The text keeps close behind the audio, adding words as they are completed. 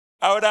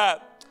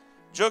Ahora,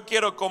 yo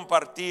quiero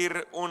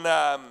compartir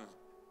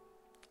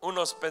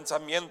unos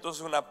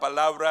pensamientos, una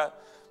palabra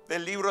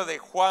del libro de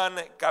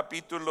Juan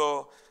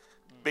capítulo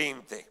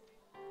 20.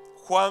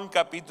 Juan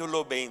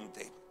capítulo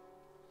 20.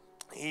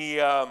 Y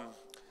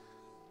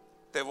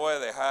te voy a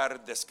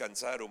dejar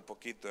descansar un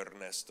poquito,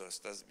 Ernesto.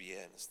 Estás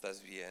bien,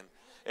 estás bien.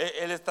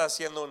 Él está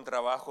haciendo un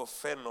trabajo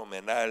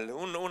fenomenal.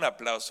 Un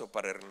aplauso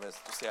para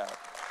Ernesto.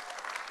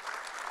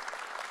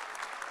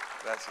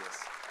 Gracias.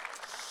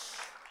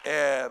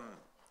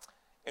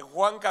 En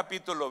Juan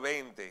capítulo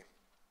 20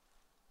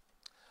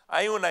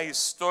 hay una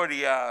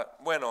historia,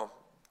 bueno,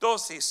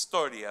 dos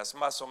historias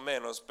más o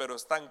menos, pero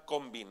están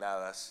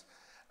combinadas.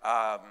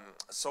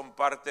 Son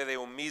parte de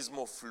un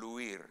mismo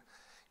fluir.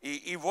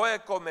 Y voy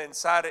a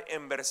comenzar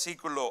en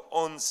versículo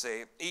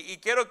 11. Y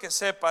quiero que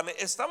sepan,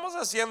 estamos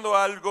haciendo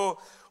algo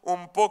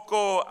un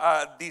poco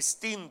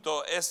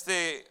distinto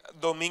este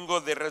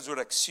Domingo de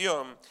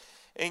Resurrección,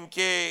 en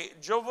que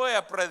yo voy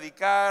a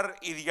predicar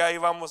y de ahí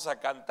vamos a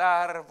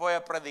cantar, voy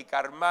a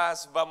predicar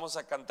más, vamos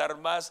a cantar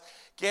más.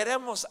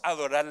 Queremos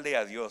adorarle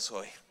a Dios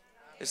hoy.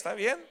 ¿Está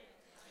bien?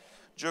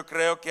 Yo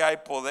creo que hay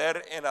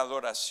poder en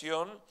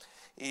adoración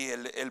y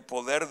el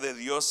poder de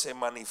Dios se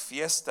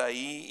manifiesta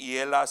ahí y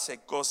Él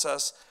hace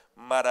cosas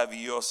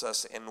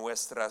maravillosas en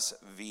nuestras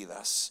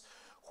vidas.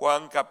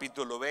 Juan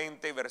capítulo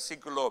 20,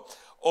 versículo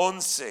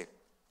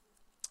 11.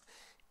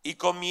 Y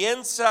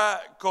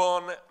comienza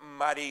con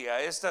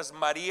María. Esta es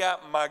María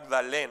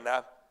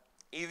Magdalena.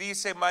 Y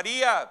dice: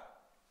 María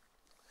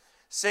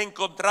se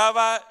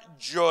encontraba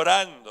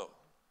llorando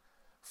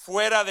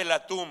fuera de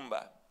la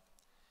tumba.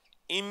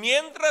 Y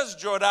mientras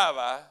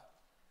lloraba,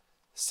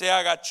 se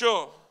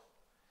agachó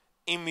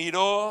y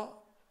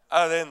miró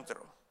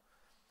adentro.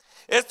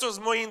 Esto es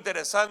muy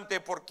interesante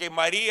porque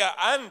María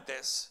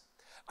antes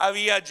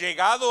había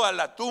llegado a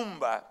la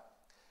tumba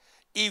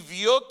y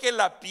vio que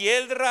la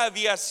piedra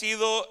había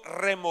sido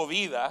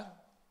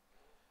removida,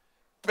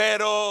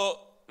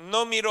 pero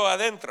no miró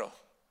adentro.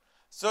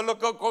 Solo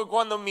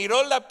cuando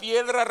miró la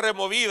piedra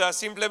removida,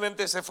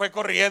 simplemente se fue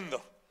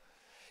corriendo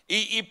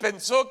y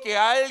pensó que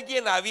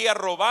alguien había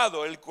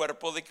robado el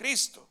cuerpo de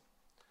Cristo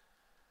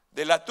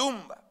de la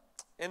tumba.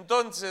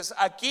 Entonces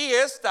aquí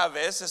esta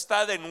vez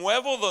está de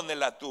nuevo donde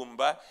la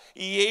tumba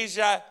y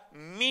ella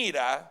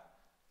mira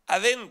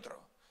adentro.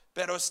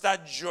 Pero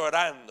está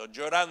llorando.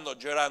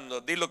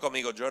 Dilo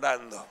conmigo,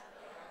 llorando.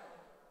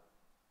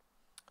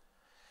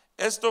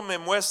 Esto me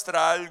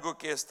muestra algo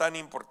que es tan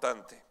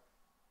importante.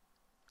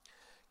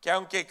 Que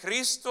aunque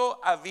Cristo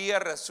había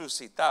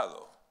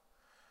resucitado,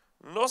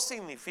 no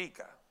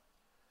significa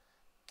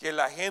que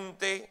la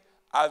gente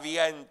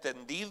había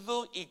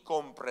entendido y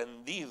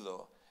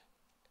comprendido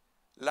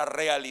la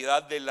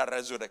realidad de la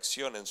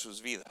resurrección en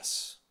sus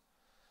vidas.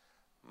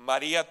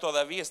 María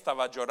todavía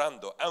estaba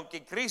llorando,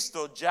 aunque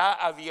Cristo ya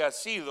había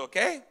sido,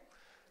 ¿qué?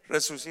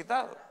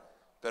 Resucitado.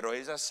 Pero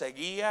ella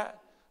seguía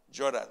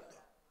llorando.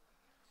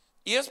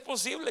 Y es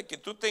posible que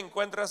tú te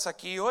encuentres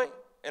aquí hoy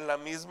en la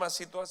misma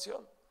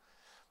situación,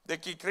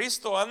 de que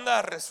Cristo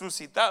anda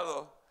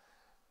resucitado,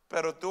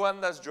 pero tú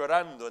andas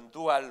llorando en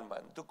tu alma,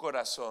 en tu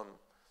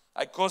corazón.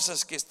 Hay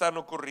cosas que están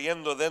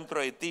ocurriendo dentro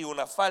de ti,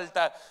 una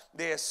falta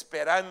de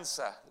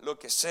esperanza, lo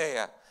que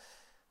sea.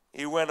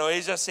 Y bueno,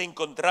 ella se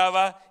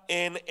encontraba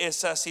en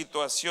esa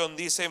situación.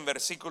 Dice en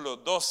versículo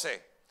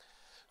 12: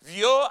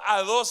 vio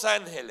a dos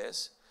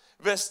ángeles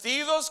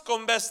vestidos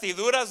con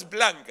vestiduras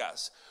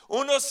blancas,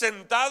 uno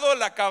sentado a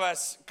la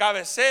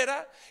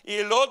cabecera y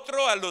el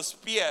otro a los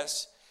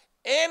pies,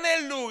 en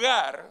el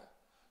lugar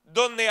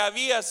donde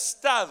había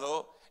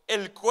estado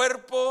el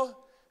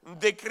cuerpo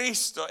de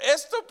Cristo.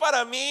 Esto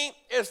para mí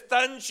es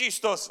tan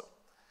chistoso,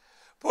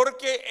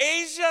 porque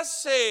ella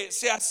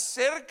se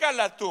acerca a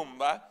la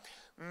tumba,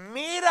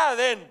 mira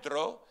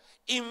adentro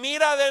y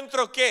mira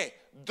adentro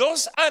 ¿qué?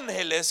 Dos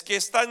ángeles que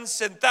están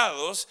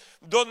sentados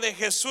donde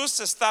Jesús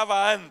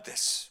estaba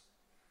antes.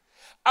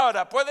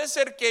 Ahora, puede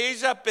ser que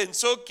ella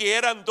pensó que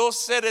eran dos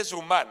seres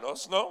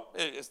humanos, ¿no?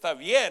 Está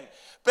bien,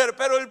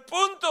 pero el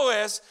punto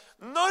es,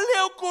 ¿no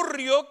le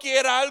ocurrió que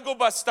era algo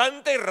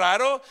bastante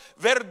raro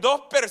ver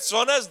dos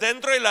personas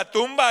dentro de la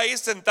tumba ahí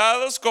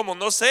sentados como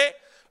no sé?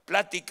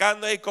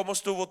 Platicando, ahí ¿cómo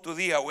estuvo tu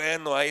día?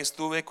 Bueno, ahí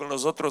estuve con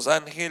los otros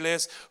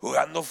ángeles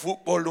jugando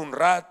fútbol un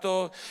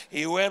rato.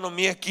 Y bueno,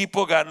 mi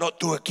equipo ganó.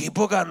 ¿Tu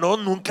equipo ganó?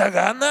 Nunca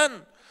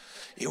ganan.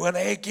 Y bueno,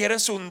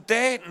 ¿quieres un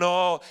té?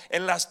 No,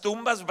 en las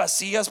tumbas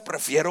vacías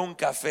prefiero un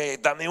café.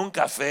 Dame un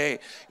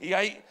café. Y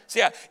a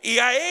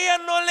ella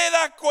no le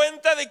da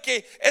cuenta de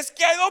que es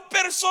que hay dos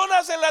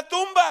personas en la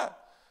tumba,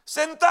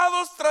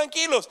 sentados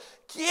tranquilos.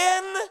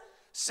 ¿Quién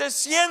se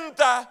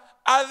sienta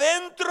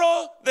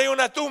adentro de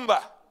una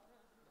tumba?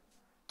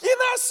 ¿Quién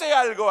hace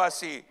algo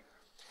así?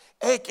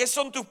 ¿Qué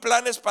son tus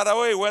planes para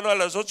hoy? Bueno, a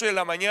las 8 de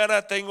la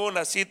mañana tengo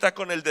una cita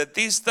con el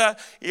dentista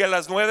y a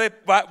las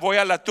 9 voy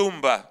a la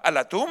tumba. ¿A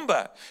la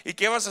tumba? ¿Y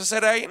qué vas a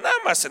hacer ahí? Nada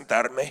más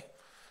sentarme.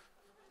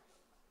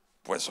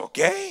 Pues ok.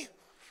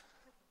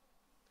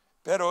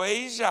 Pero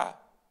ella,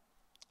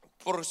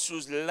 por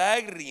sus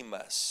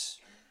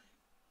lágrimas,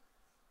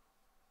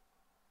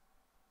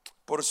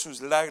 por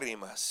sus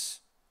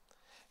lágrimas,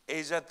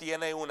 ella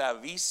tiene una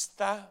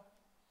vista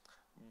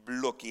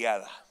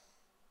bloqueada.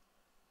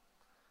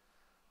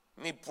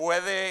 Ni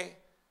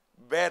puede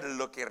ver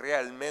lo que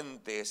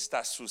realmente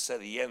está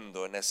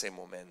sucediendo en ese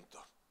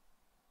momento.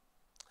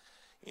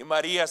 Y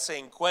María se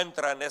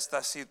encuentra en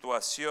esta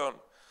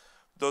situación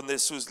donde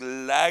sus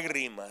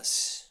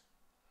lágrimas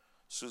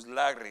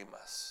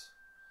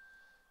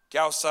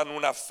causan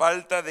una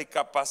falta de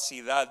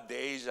capacidad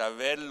de ella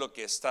ver lo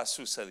que está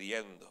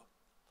sucediendo.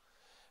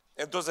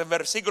 Entonces en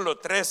versículo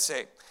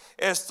 13,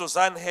 estos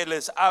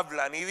ángeles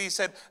hablan y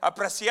dicen: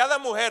 apreciada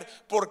mujer,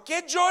 ¿por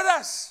qué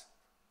lloras?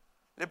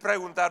 Le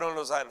preguntaron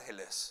los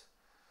ángeles.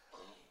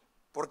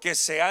 Porque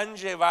se han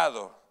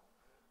llevado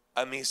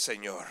a mi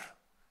Señor,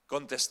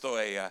 contestó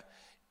ella,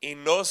 y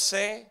no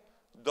sé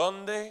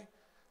dónde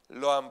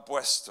lo han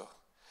puesto.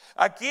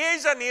 Aquí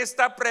ella ni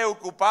está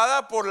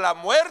preocupada por la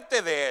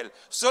muerte de él,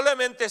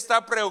 solamente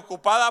está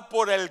preocupada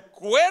por el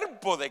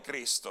cuerpo de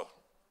Cristo.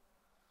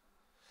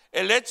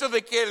 El hecho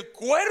de que el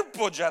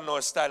cuerpo ya no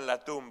está en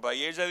la tumba.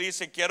 Y ella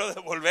dice: quiero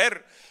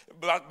devolver,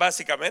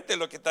 básicamente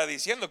lo que está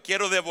diciendo,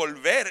 quiero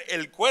devolver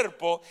el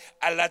cuerpo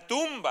a la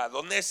tumba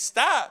donde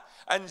está.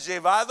 Han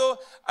llevado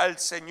al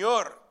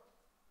Señor.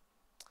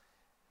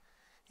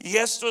 Y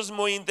esto es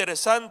muy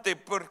interesante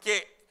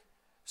porque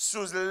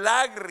sus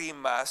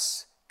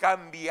lágrimas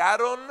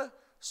cambiaron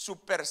su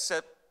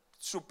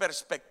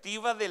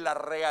perspectiva de la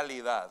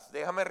realidad.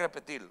 Déjame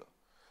repetirlo.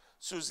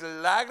 Sus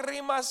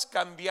lágrimas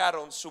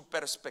cambiaron su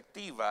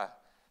perspectiva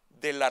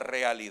de la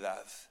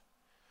realidad.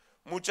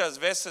 Muchas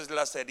veces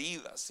las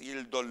heridas y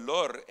el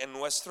dolor en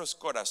nuestros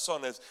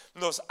corazones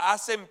nos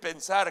hacen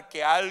pensar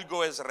que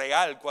algo es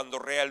real cuando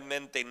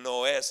realmente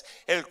no es.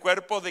 ¿El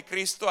cuerpo de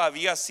Cristo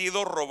había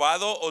sido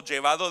robado o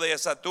llevado de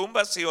esa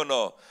tumba, sí o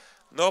no?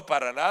 No,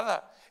 para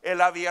nada. Él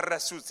había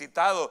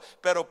resucitado,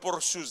 pero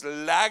por sus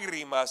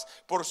lágrimas,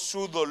 por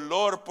su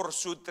dolor, por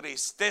su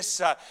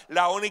tristeza,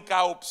 la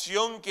única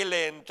opción que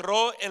le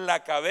entró en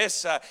la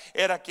cabeza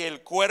era que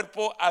el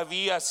cuerpo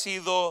había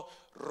sido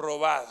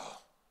robado.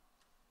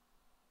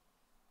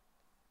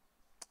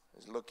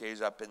 Es lo que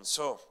ella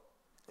pensó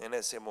en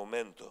ese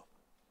momento.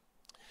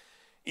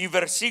 Y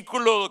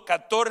versículo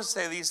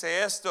 14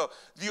 dice esto: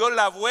 dio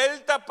la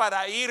vuelta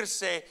para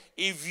irse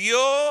y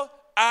vio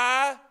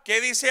a, ¿qué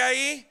dice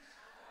ahí?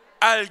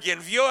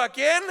 Alguien. ¿Vio a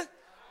quién?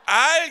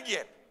 A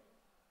alguien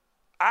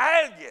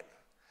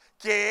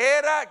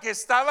que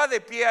estaba de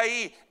pie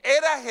ahí.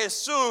 Era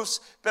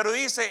Jesús, pero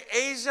dice,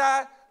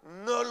 ella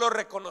no lo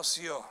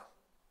reconoció.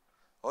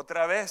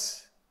 Otra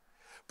vez,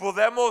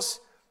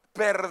 podemos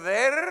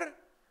perder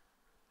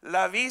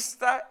la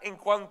vista en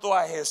cuanto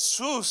a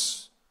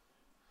Jesús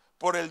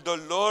por el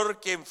dolor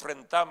que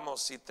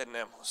enfrentamos y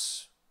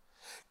tenemos.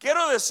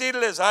 Quiero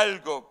decirles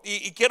algo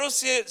y quiero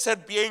ser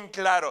bien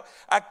claro.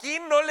 Aquí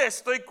no le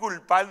estoy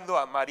culpando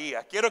a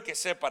María. Quiero que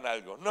sepan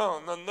algo.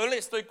 No le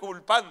estoy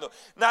culpando.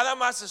 Nada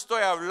más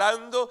estoy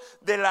hablando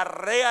de la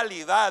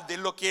realidad, de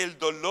lo que el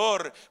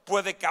dolor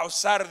puede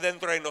causar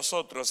dentro de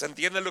nosotros.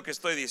 ¿Entienden lo que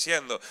estoy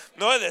diciendo?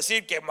 No es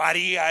decir que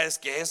María es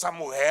que esa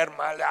mujer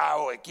mala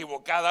o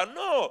equivocada.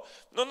 No.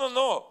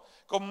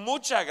 Con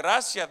mucha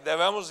gracia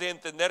debemos de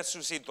entender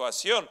su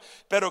situación,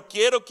 pero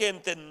quiero que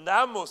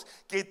entendamos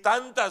que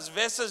tantas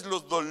veces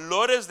los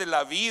dolores de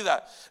la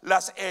vida,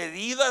 las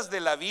heridas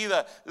de la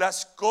vida,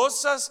 las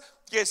cosas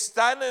que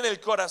están en el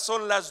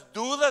corazón, las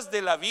dudas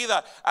de la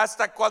vida,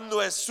 hasta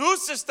cuando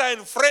Jesús está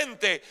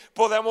enfrente,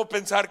 podemos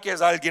pensar que es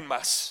alguien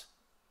más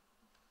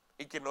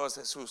y que no es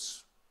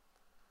Jesús.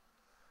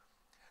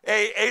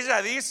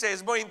 Ella dice,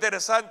 es muy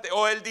interesante,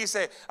 o él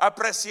dice,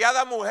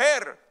 apreciada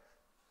mujer,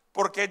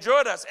 ¿por qué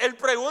lloras? Él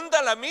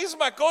pregunta la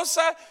misma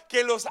cosa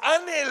que los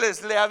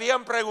ángeles le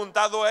habían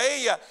preguntado a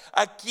ella.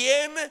 ¿A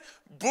quién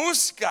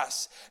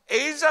buscas?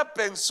 Ella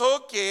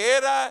pensó que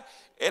era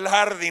el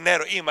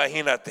jardinero.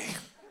 Imagínate.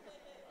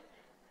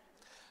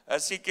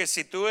 Así que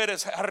si tú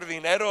eres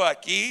jardinero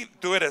aquí,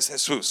 tú eres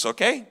Jesús,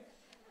 ¿ok?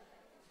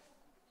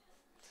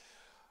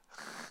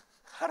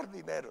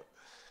 Jardinero.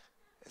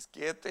 Es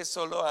que este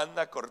solo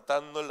anda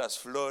cortando las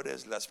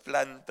flores, las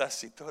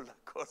plantas y todas las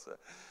cosas.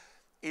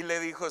 Y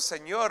le dijo,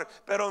 Señor,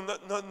 pero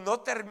no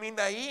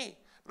termina ahí.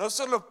 No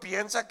solo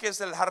piensa que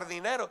es el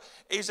jardinero.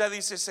 Ella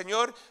dice,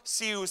 Señor,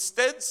 si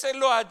usted se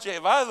lo ha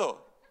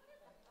llevado,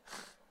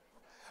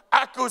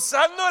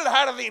 acusando al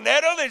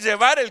jardinero de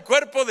llevar el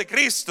cuerpo de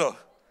Cristo.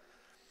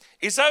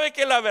 Y sabe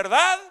que la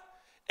verdad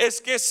es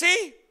que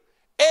sí,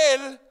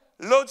 Él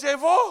lo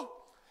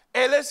llevó.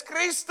 Él es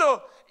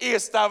Cristo y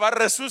estaba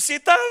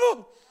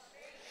resucitado.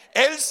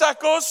 Él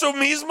sacó su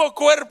mismo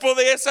cuerpo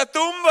de esa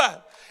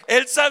tumba.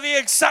 Él sabía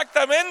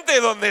exactamente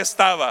dónde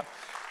estaba,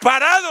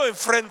 parado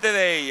enfrente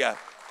de ella.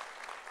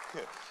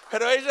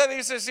 Pero ella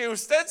dice, si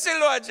usted se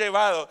lo ha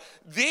llevado,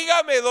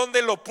 dígame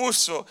dónde lo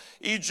puso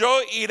y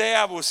yo iré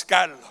a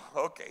buscarlo.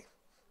 Ok.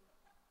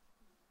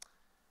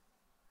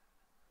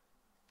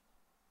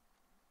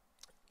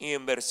 Y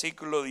en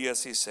versículo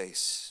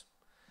 16,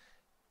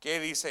 ¿qué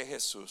dice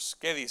Jesús?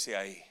 ¿Qué dice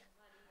ahí?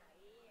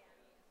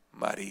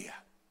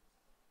 María.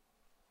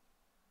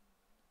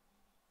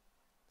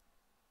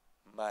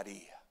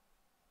 María.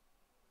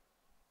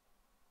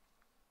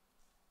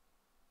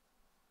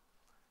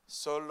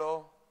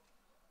 Solo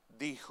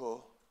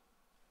dijo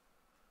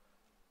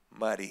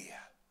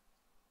María.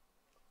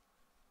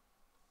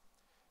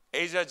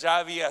 Ella ya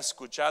había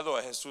escuchado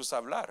a Jesús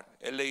hablar.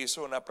 Él le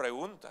hizo una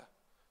pregunta: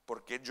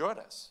 ¿por qué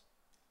lloras?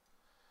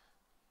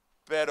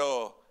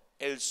 Pero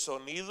el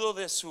sonido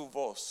de su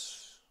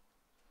voz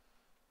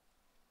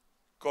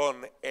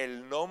con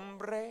el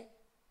nombre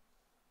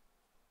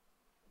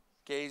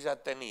que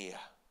ella tenía,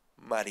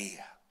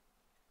 María.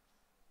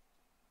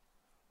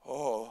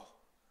 Oh,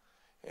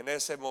 en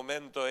ese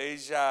momento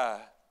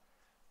ella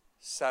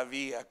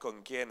sabía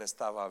con quién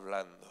estaba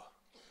hablando,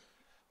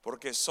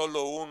 porque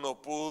solo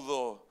uno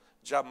pudo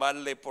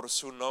llamarle por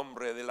su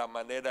nombre de la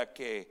manera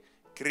que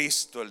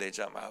Cristo le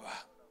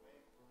llamaba.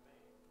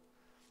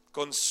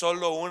 Con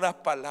solo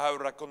una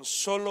palabra, con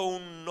solo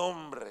un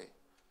nombre,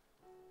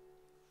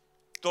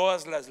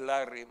 todas las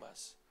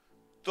lágrimas,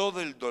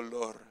 todo el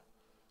dolor,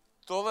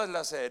 todas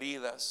las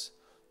heridas,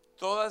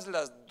 todas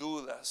las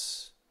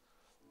dudas,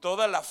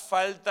 toda la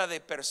falta de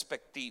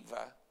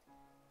perspectiva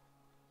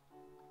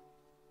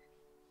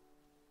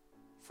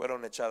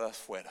fueron echadas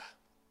fuera.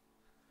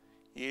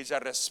 Y ella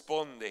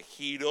responde,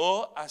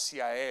 giró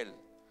hacia él,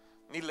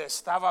 ni le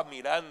estaba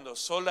mirando,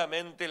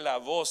 solamente la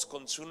voz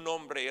con su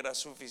nombre era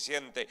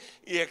suficiente,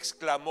 y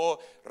exclamó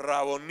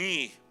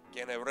Raboní,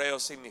 que en hebreo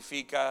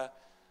significa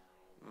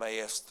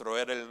maestro.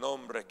 Era el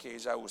nombre que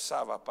ella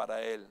usaba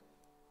para él.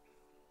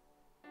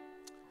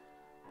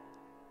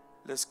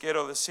 Les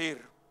quiero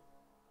decir,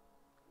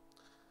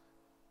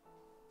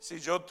 si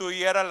yo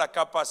tuviera la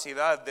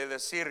capacidad de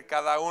decir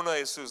cada uno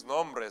de sus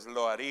nombres,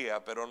 lo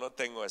haría, pero no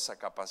tengo esa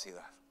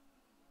capacidad.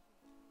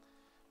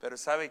 Pero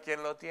 ¿sabe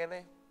quién lo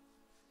tiene?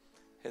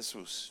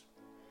 Jesús.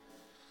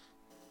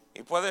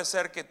 Y puede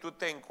ser que tú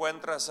te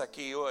encuentras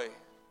aquí hoy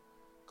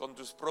con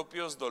tus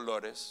propios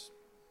dolores,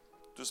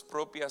 tus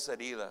propias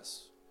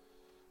heridas,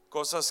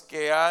 cosas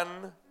que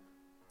han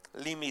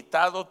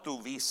limitado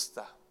tu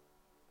vista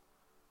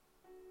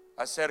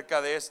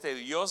acerca de este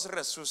Dios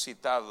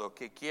resucitado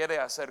que quiere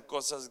hacer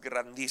cosas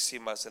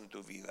grandísimas en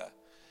tu vida.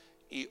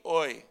 Y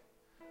hoy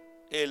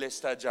Él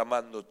está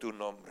llamando tu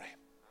nombre.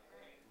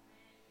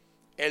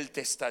 Él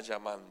te está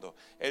llamando.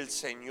 El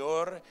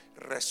Señor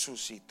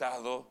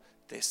resucitado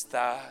te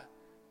está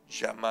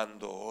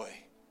llamando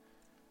hoy.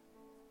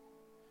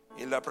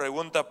 Y la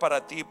pregunta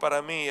para ti y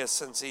para mí es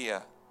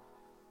sencilla.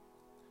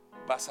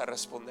 ¿Vas a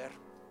responder?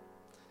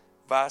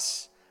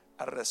 ¿Vas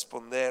a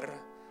responder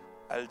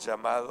al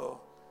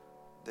llamado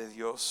de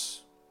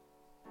Dios?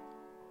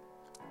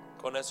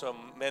 Con eso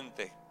en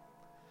mente,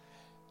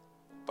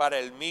 para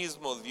el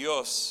mismo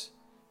Dios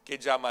que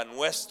llama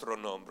nuestro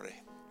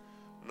nombre,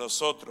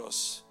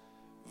 nosotros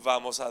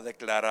vamos a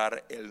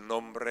declarar el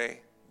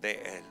nombre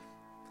de Él.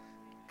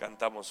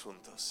 Cantamos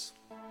juntos.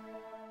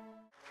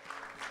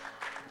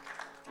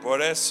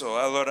 Por eso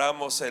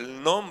adoramos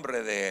el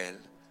nombre de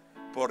Él,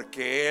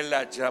 porque Él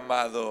ha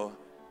llamado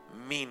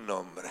mi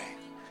nombre,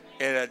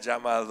 Él ha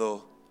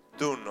llamado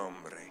tu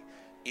nombre,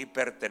 y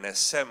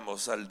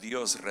pertenecemos al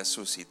Dios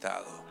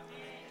resucitado.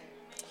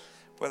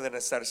 Pueden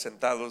estar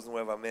sentados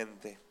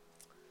nuevamente.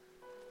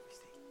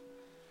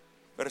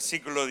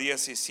 Versículo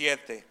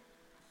 17.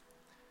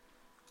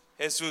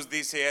 Jesús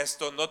dice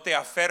esto: no te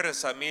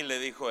aferres a mí, le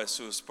dijo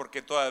Jesús,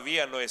 porque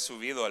todavía no he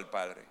subido al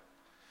Padre.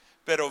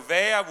 Pero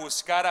ve a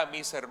buscar a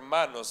mis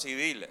hermanos y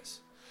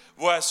diles: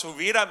 voy a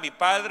subir a mi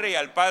Padre y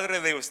al Padre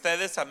de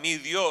ustedes, a mi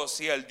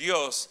Dios y al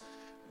Dios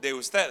de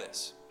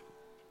ustedes.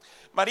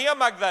 María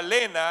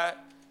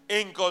Magdalena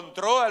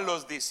encontró a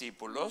los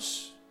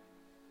discípulos.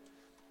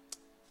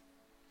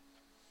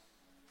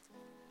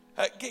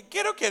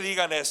 Quiero que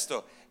digan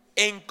esto: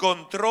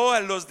 encontró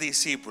a los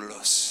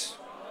discípulos.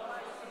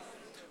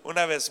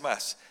 Una vez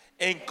más,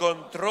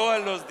 encontró a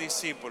los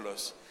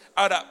discípulos.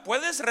 Ahora,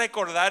 ¿puedes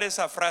recordar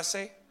esa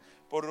frase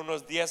por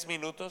unos 10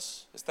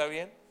 minutos? ¿Está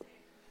bien?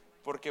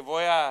 Porque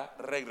voy a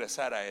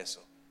regresar a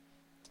eso.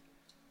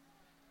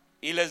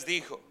 Y les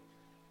dijo: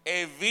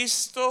 he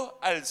visto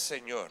al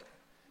Señor.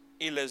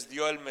 Y les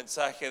dio el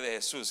mensaje de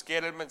Jesús. ¿Qué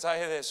era el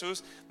mensaje de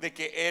Jesús? De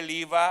que Él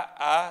iba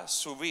a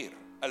subir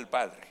al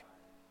Padre.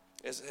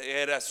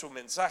 Ese era su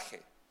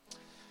mensaje.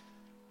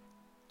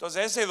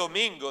 Entonces ese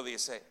domingo,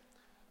 dice,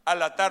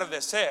 al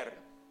atardecer,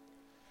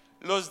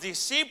 los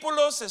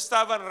discípulos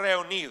estaban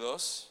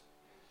reunidos,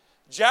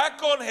 ya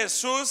con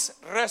Jesús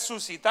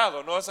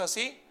resucitado, ¿no es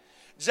así?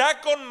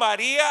 Ya con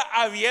María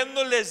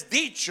habiéndoles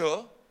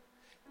dicho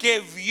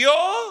que vio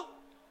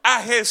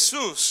a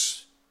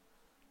Jesús.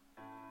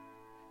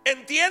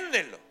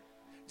 Entiéndenlo,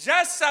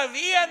 ya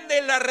sabían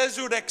de la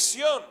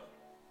resurrección.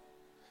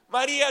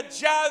 María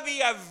ya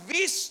había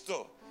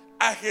visto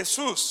a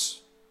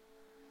Jesús.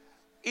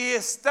 Y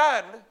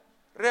están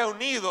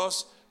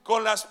reunidos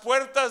con las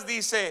puertas,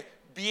 dice,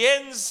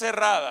 bien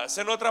cerradas.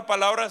 En otra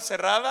palabra,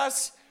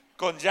 cerradas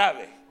con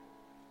llave.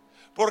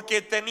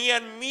 Porque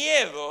tenían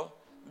miedo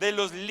de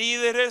los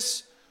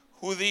líderes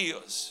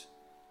judíos.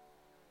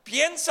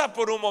 Piensa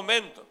por un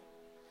momento.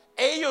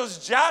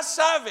 Ellos ya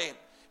saben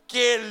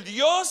que el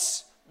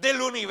Dios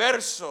del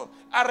universo,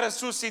 ha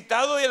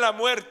resucitado de la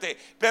muerte,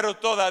 pero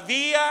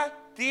todavía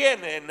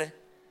tienen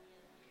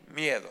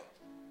miedo.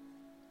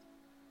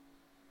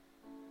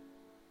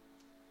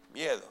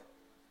 Miedo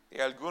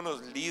de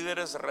algunos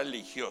líderes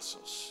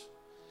religiosos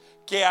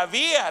que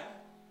habían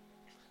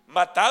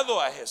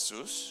matado a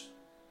Jesús.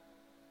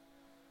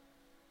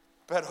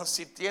 Pero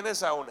si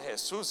tienes a un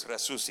Jesús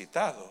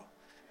resucitado,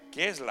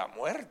 ¿qué es la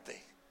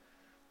muerte?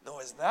 No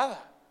es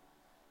nada.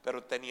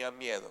 Pero tenía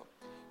miedo.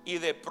 Y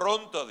de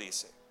pronto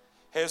dice,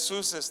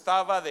 Jesús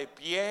estaba de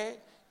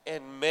pie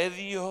en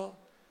medio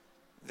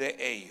de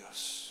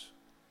ellos.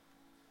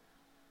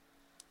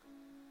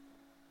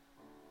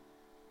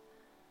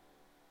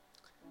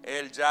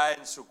 Él ya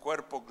en su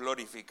cuerpo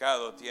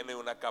glorificado tiene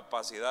una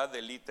capacidad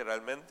de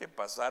literalmente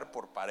pasar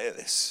por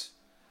paredes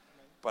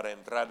para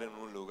entrar en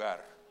un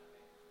lugar.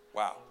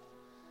 Wow.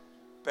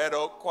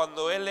 Pero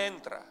cuando Él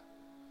entra,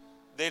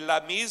 de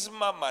la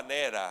misma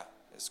manera,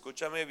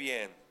 escúchame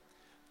bien,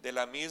 de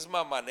la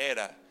misma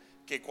manera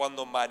que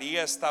cuando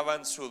María estaba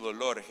en su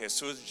dolor,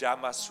 Jesús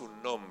llama su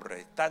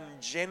nombre.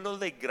 Tan lleno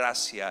de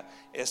gracia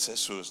es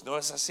Jesús, ¿no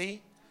es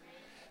así?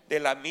 De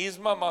la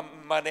misma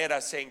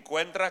manera se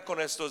encuentra con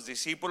estos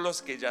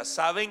discípulos que ya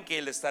saben que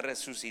Él está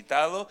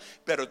resucitado,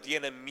 pero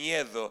tienen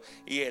miedo.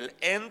 Y Él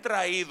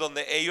entra ahí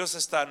donde ellos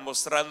están,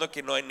 mostrando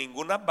que no hay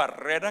ninguna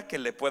barrera que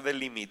le puede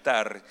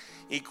limitar.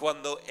 Y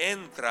cuando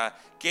entra,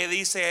 ¿qué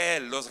dice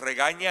Él? ¿Los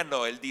regaña?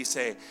 No, Él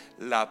dice,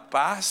 la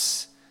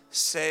paz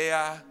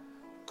sea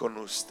con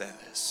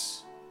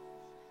ustedes.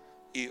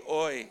 Y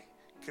hoy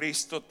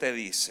Cristo te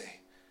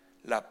dice,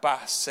 la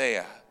paz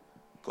sea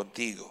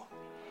contigo.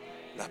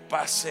 La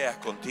paz sea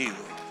contigo.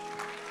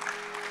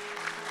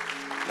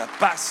 La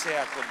paz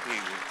sea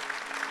contigo.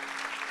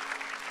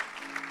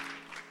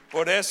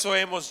 Por eso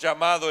hemos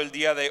llamado el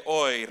día de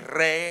hoy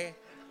Rey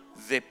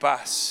de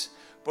Paz.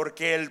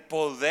 Porque el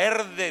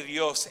poder de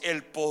Dios,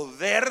 el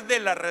poder de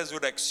la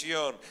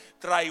resurrección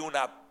trae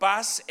una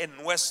paz en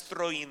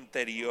nuestro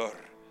interior,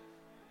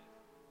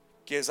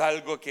 que es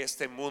algo que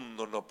este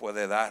mundo no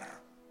puede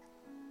dar.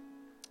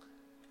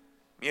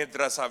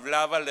 Mientras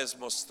hablaba, les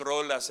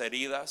mostró las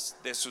heridas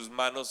de sus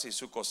manos y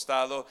su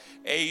costado.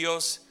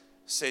 Ellos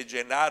se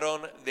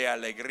llenaron de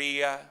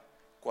alegría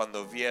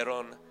cuando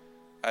vieron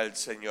al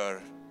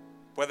Señor.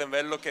 ¿Pueden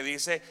ver lo que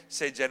dice?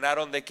 ¿Se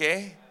llenaron de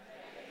qué?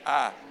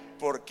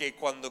 Porque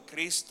cuando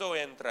Cristo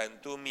entra en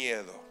tu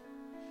miedo,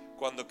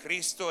 cuando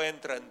Cristo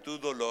entra en tu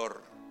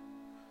dolor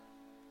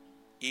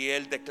y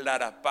Él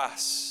declara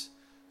paz,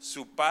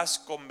 su paz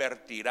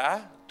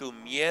convertirá tu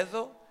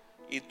miedo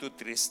y tu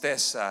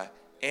tristeza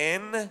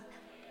en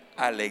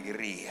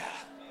alegría.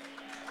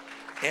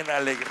 En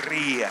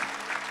alegría.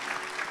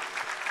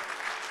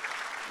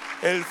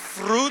 El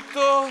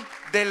fruto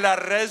de la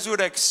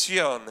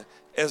resurrección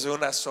es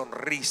una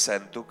sonrisa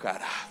en tu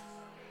cara.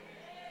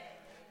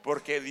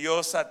 Porque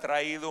Dios ha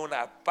traído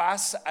una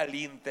paz al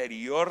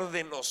interior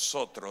de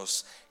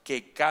nosotros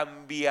que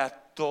cambia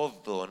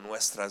todo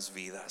nuestras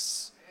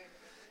vidas.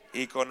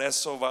 Y con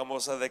eso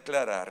vamos a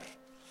declarar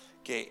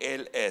que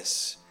Él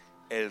es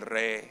el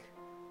Rey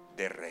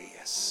de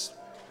Reyes.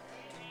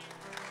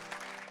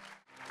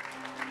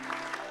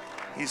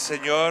 Y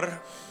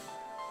Señor,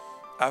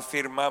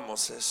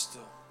 afirmamos esto,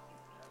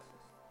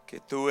 que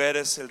tú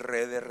eres el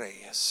Rey de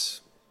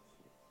Reyes,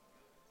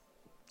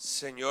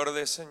 Señor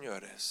de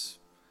señores,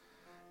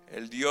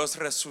 el Dios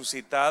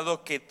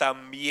resucitado que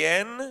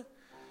también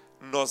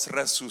nos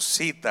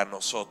resucita a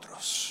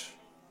nosotros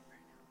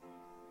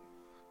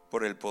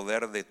por el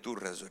poder de tu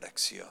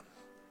resurrección.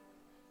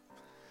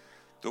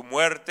 Tu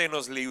muerte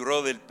nos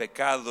libró del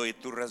pecado y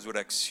tu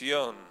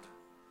resurrección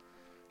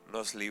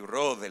nos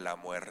libró de la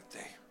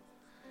muerte.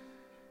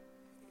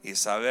 Y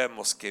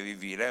sabemos que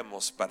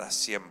viviremos para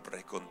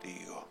siempre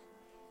contigo.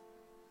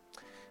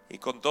 Y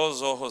con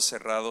todos los ojos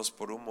cerrados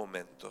por un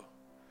momento,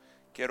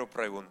 quiero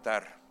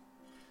preguntar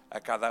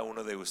a cada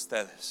uno de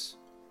ustedes.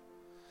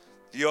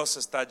 Dios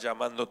está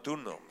llamando tu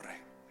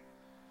nombre.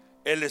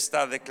 Él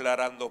está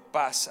declarando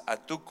paz a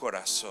tu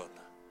corazón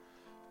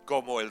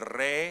como el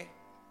Rey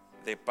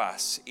de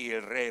paz y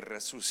el Rey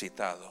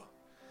resucitado.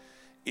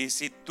 Y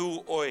si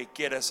tú hoy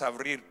quieres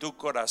abrir tu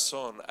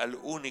corazón al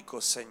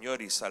único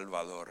Señor y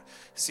Salvador,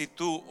 si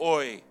tú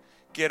hoy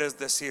quieres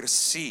decir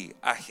sí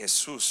a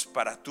Jesús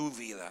para tu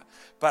vida,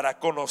 para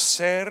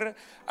conocer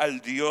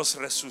al Dios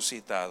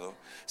resucitado,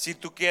 si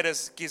tú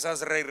quieres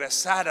quizás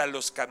regresar a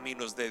los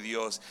caminos de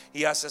Dios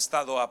y has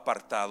estado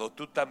apartado,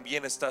 tú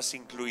también estás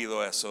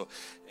incluido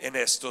en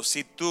esto.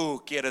 Si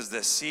tú quieres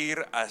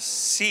decir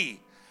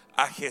así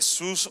a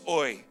Jesús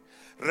hoy,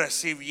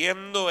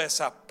 recibiendo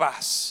esa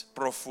paz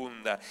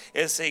profunda,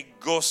 ese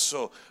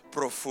gozo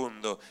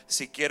profundo.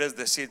 Si quieres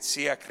decir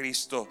sí a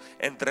Cristo,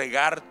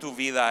 entregar tu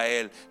vida a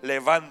Él,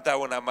 levanta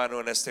una mano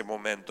en este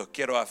momento.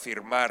 Quiero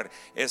afirmar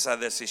esa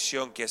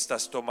decisión que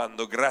estás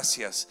tomando.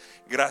 Gracias,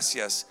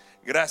 gracias.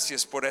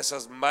 Gracias por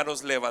esas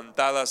manos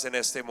levantadas en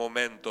este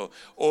momento.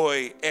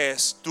 Hoy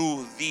es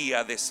tu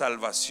día de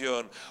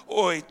salvación.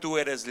 Hoy tú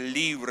eres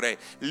libre,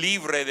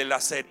 libre de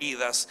las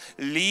heridas,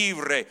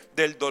 libre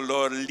del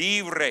dolor,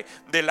 libre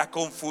de la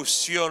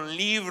confusión,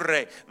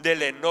 libre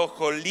del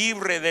enojo,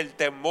 libre del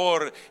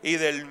temor y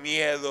del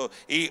miedo.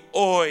 Y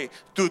hoy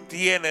tú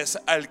tienes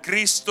al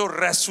Cristo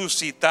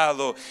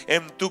resucitado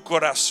en tu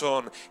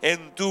corazón,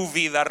 en tu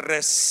vida.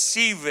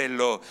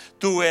 Recíbelo.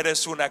 Tú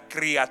eres una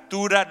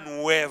criatura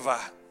nueva,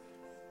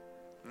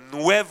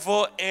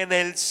 nuevo en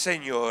el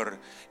Señor,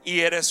 y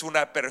eres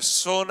una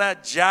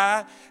persona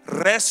ya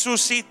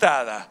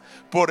resucitada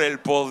por el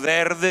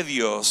poder de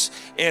Dios,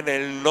 en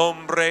el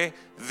nombre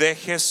de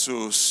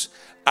Jesús.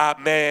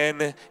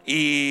 Amén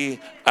y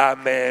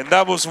amén.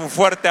 Damos un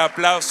fuerte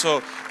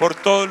aplauso por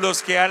todos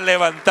los que han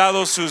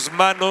levantado sus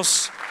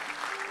manos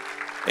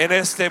en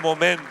este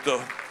momento.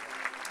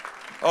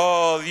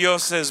 Oh,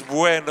 Dios es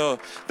bueno.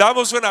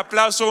 Damos un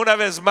aplauso una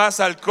vez más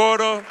al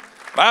coro.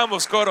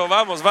 Vamos, coro,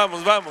 vamos,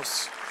 vamos,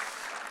 vamos.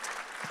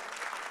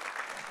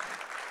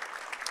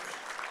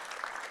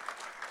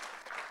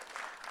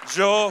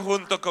 Yo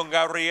junto con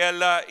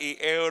Gabriela y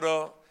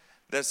Euro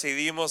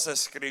decidimos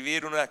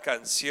escribir una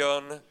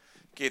canción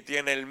que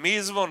tiene el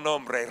mismo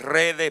nombre,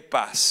 Rey de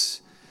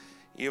Paz.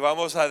 Y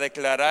vamos a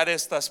declarar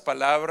estas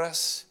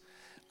palabras,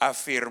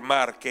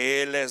 afirmar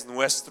que Él es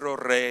nuestro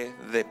Rey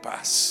de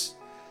Paz.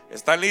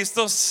 ¿Están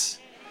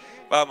listos?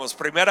 Vamos,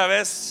 primera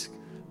vez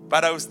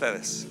para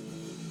ustedes.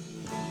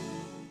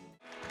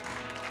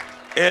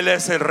 Él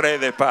es el Rey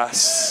de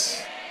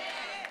Paz.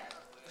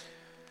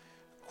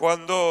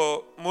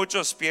 Cuando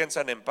muchos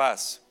piensan en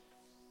paz,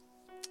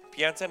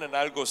 piensan en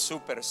algo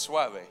súper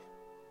suave.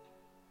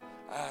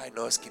 Ay,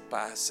 no, es que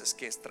paz, es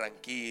que es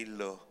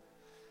tranquilo,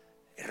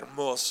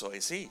 hermoso.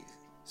 Y sí,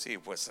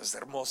 pues es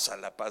hermosa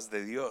la paz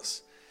de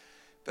Dios.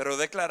 Pero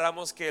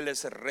declaramos que Él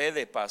es el Rey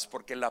de Paz,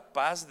 porque la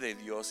paz de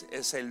Dios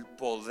es el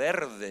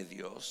poder de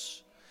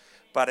Dios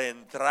para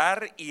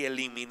entrar y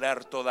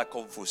eliminar toda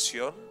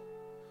confusión,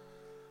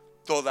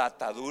 toda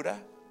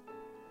atadura,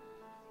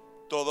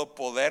 todo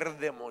poder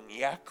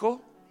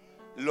demoníaco,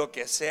 lo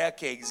que sea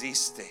que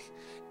existe.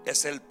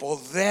 Es el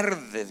poder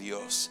de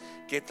Dios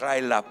que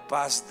trae la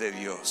paz de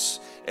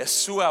Dios. Es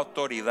su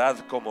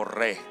autoridad como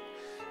Rey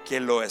que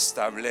lo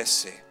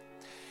establece.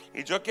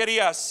 Y yo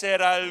quería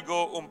hacer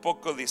algo un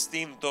poco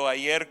distinto.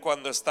 Ayer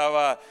cuando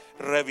estaba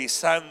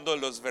revisando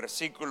los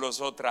versículos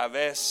otra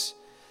vez,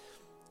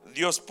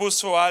 Dios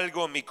puso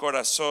algo en mi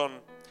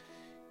corazón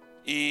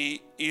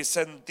y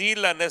sentí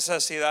la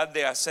necesidad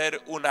de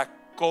hacer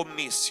una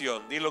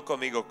comisión. Dilo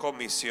conmigo,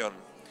 comisión.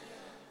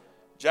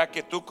 Ya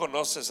que tú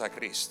conoces a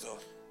Cristo,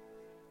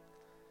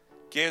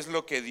 ¿qué es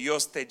lo que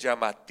Dios te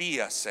llama a ti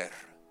a hacer?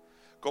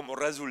 Como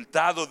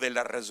resultado de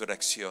la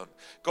resurrección,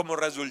 como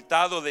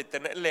resultado de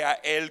tenerle a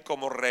Él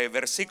como Rey.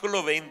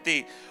 Versículo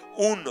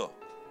 21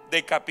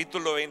 de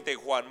capítulo 20 de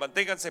Juan.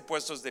 Manténganse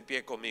puestos de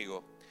pie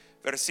conmigo.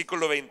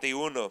 Versículo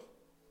 21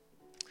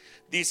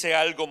 dice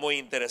algo muy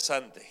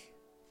interesante.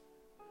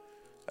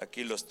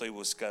 Aquí lo estoy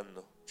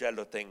buscando, ya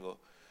lo tengo.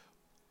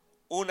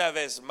 Una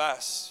vez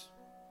más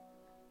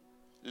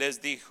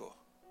les dijo,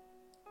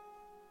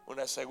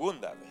 una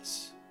segunda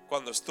vez,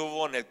 cuando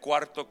estuvo en el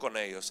cuarto con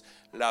ellos: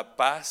 la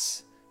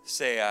paz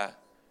sea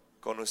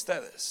con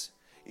ustedes.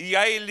 Y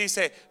ahí él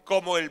dice: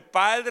 como el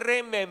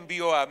Padre me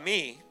envió a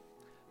mí,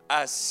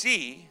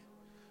 así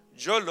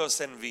yo los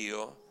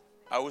envío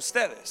a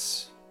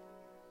ustedes.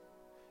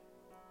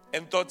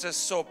 Entonces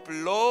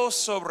sopló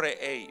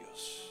sobre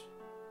ellos.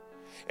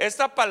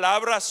 Esta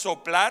palabra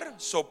soplar,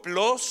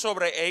 sopló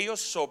sobre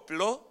ellos,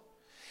 sopló,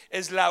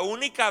 es la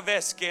única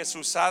vez que es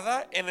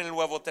usada en el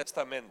Nuevo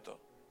Testamento.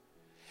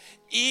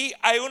 Y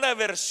hay una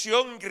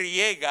versión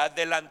griega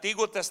del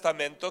Antiguo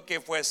Testamento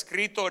que fue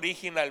escrito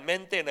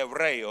originalmente en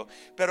hebreo,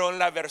 pero en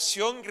la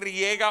versión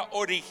griega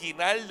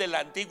original del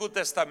Antiguo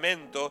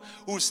Testamento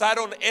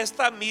usaron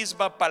esta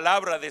misma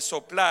palabra de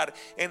soplar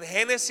en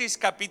Génesis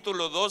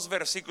capítulo 2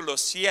 versículo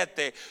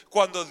 7,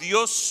 cuando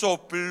Dios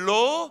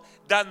sopló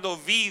dando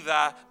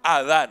vida a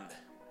Adán.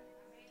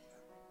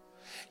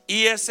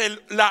 Y es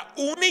la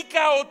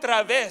única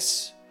otra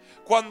vez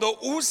cuando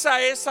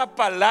usa esa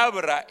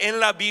palabra en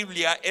la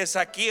Biblia, es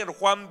aquí en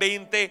Juan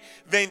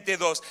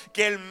 20:22,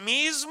 que el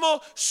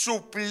mismo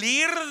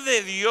suplir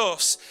de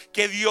Dios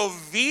que dio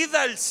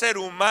vida al ser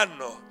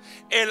humano,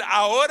 Él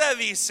ahora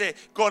dice: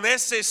 con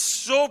ese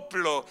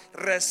soplo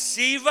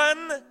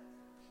reciban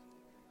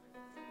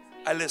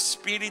al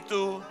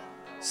Espíritu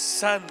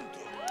Santo.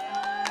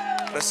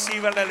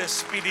 Reciban al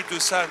Espíritu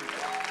Santo.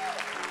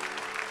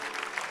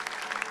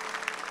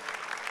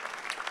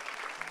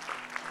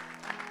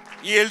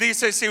 Y Él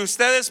dice: si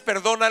ustedes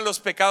perdonan los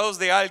pecados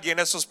de alguien,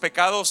 esos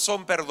pecados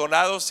son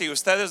perdonados. Si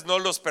ustedes no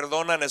los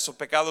perdonan, esos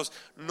pecados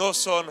no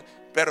son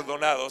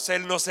perdonados.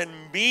 Él nos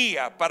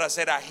envía para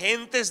ser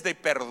agentes de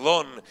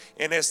perdón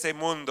en este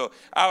mundo.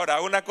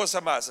 Ahora, una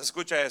cosa más,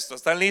 escucha esto,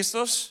 ¿están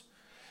listos?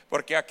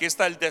 Porque aquí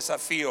está el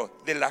desafío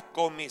de la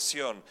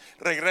comisión.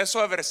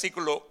 Regreso al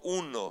versículo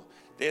 1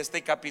 de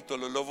este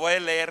capítulo, lo voy a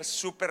leer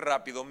súper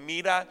rápido.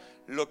 Mira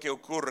lo que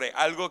ocurre,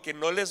 algo que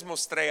no les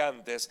mostré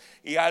antes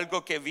y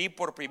algo que vi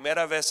por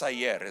primera vez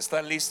ayer.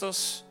 ¿Están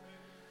listos?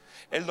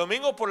 El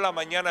domingo por la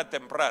mañana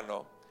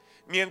temprano,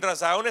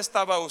 mientras aún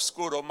estaba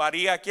oscuro,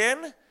 María,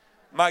 ¿quién?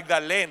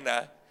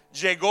 Magdalena,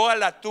 llegó a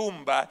la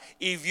tumba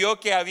y vio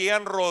que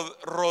habían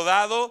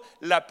rodado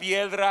la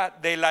piedra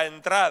de la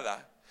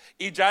entrada.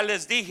 Y ya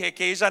les dije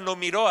que ella no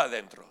miró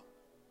adentro,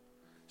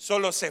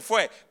 solo se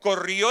fue,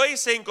 corrió y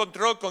se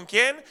encontró ¿con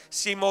quién?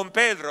 Simón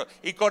Pedro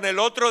y con el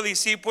otro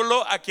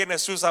discípulo a quien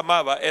Jesús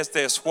amaba.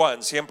 Este es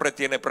Juan, siempre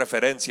tiene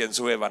preferencia en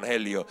su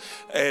evangelio,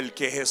 el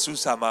que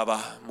Jesús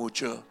amaba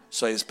mucho.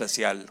 Soy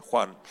especial,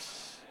 Juan.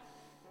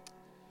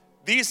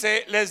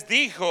 Dice,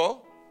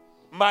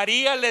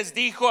 María les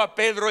dijo a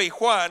Pedro y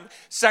Juan: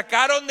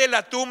 sacaron de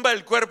la tumba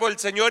el cuerpo del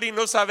Señor y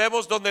no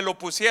sabemos dónde lo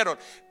pusieron.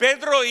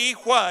 Pedro y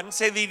Juan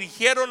se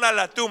dirigieron a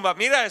la tumba.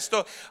 Mira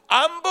esto,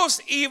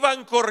 ambos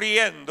iban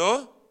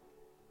corriendo,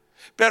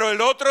 pero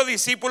el otro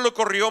discípulo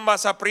corrió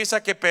más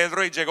aprisa que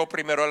Pedro y llegó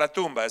primero a la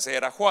tumba. Ese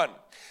era Juan.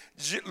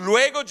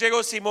 Luego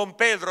llegó Simón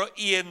Pedro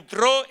y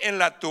entró en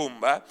la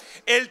tumba.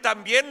 Él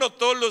también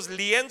notó los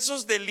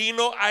lienzos de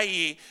lino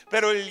ahí,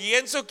 pero el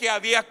lienzo que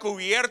había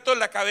cubierto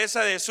la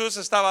cabeza de Jesús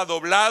estaba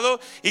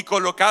doblado y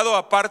colocado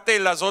aparte de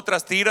las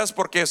otras tiras,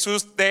 porque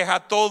Jesús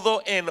deja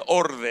todo en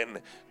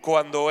orden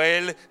cuando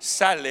Él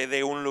sale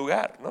de un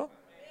lugar, ¿no?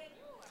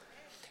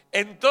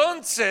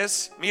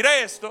 Entonces, mira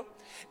esto.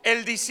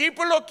 El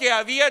discípulo que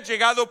había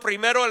llegado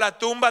primero a la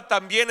tumba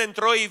también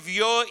entró y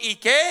vio, ¿y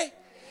qué?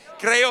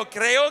 Creo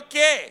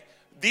que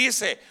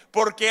dice,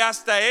 porque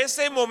hasta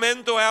ese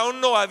momento aún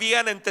no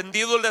habían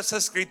entendido las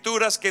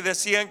escrituras que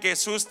decían que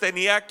Jesús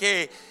tenía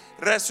que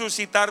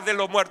resucitar de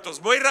los muertos.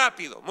 Muy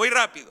rápido.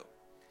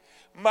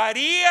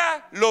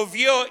 María lo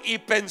vio y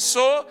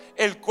pensó: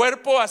 el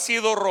cuerpo ha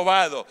sido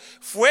robado.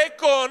 Fue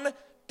con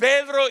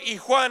Pedro y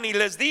Juan y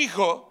les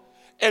dijo: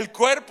 el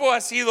cuerpo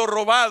ha sido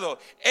robado.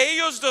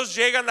 Ellos dos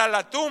llegan a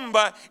la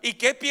tumba y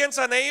 ¿qué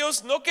piensan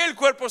ellos? No que el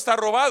cuerpo está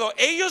robado,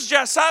 ellos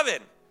ya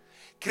saben.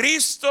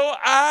 Cristo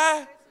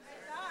ha...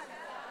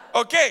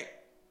 Ok.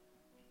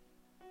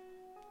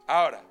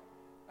 Ahora,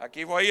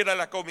 aquí voy a ir a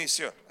la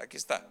comisión. Aquí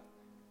está.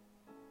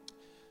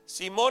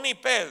 Simón y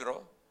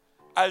Pedro,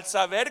 al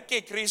saber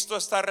que Cristo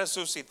está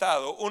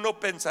resucitado, uno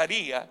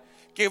pensaría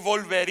que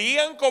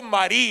volverían con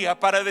María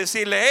para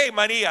decirle: hey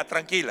María,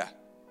 tranquila,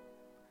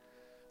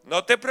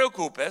 no te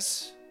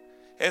preocupes,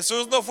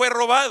 Jesús no fue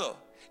robado,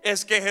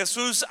 es que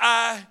Jesús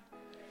ha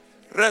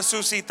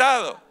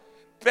resucitado.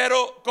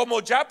 Pero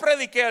como ya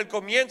prediqué al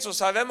comienzo,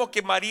 sabemos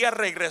que María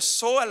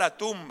regresó a la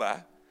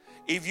tumba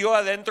y vio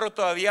adentro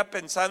todavía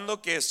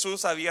pensando que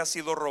Jesús había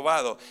sido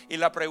robado. Y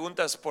la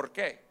pregunta es ¿por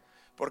qué?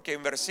 Porque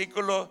en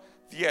versículo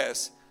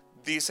 10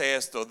 dice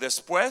esto: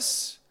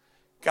 después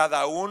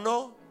cada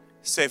uno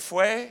se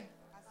fue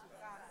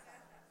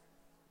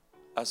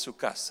a su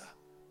casa.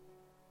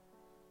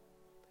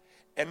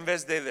 En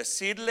vez de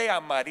decirle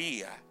a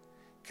María: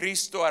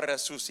 Cristo ha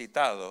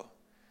resucitado,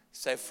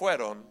 se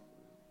fueron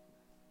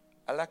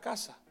a la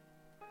casa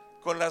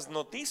con las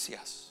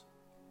noticias.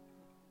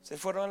 Se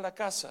fueron a la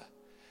casa.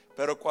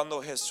 Pero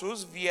cuando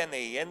Jesús viene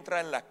y entra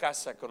en la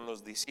casa con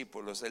los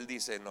discípulos, Él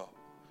dice: no,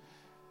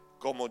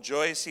 como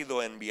yo he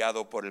sido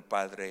enviado por el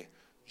Padre,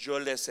 yo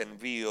les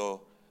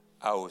envío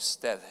a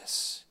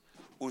ustedes.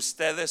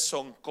 Ustedes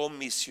son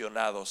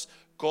comisionados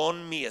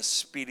con mi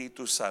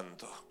Espíritu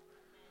Santo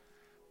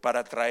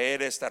para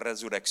traer esta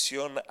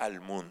resurrección al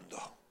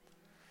mundo.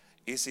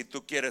 Y si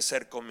tú quieres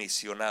ser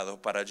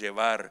comisionado para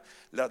llevar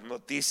las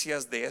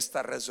noticias de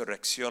esta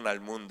resurrección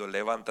al mundo,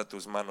 levanta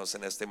tus manos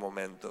en este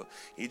momento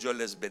y yo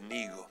les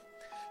bendigo.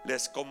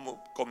 Les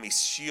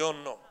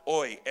comisiono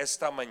hoy,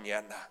 esta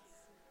mañana,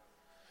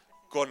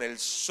 con el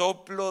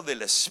soplo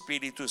del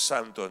Espíritu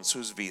Santo en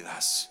sus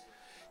vidas,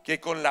 que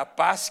con la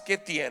paz que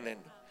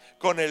tienen,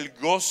 con el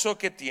gozo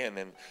que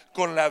tienen,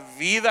 con la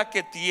vida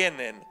que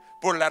tienen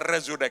por la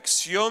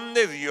resurrección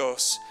de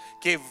Dios,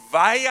 que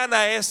vayan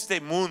a este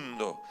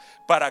mundo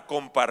para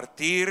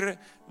compartir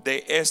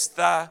de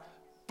esta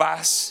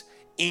paz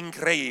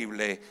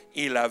increíble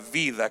y la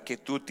vida que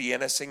tú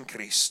tienes en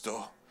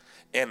Cristo,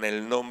 en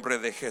el nombre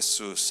de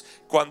Jesús.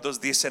 ¿Cuántos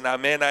dicen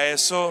amén a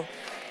eso?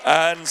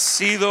 Han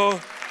sido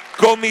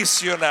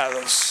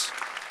comisionados.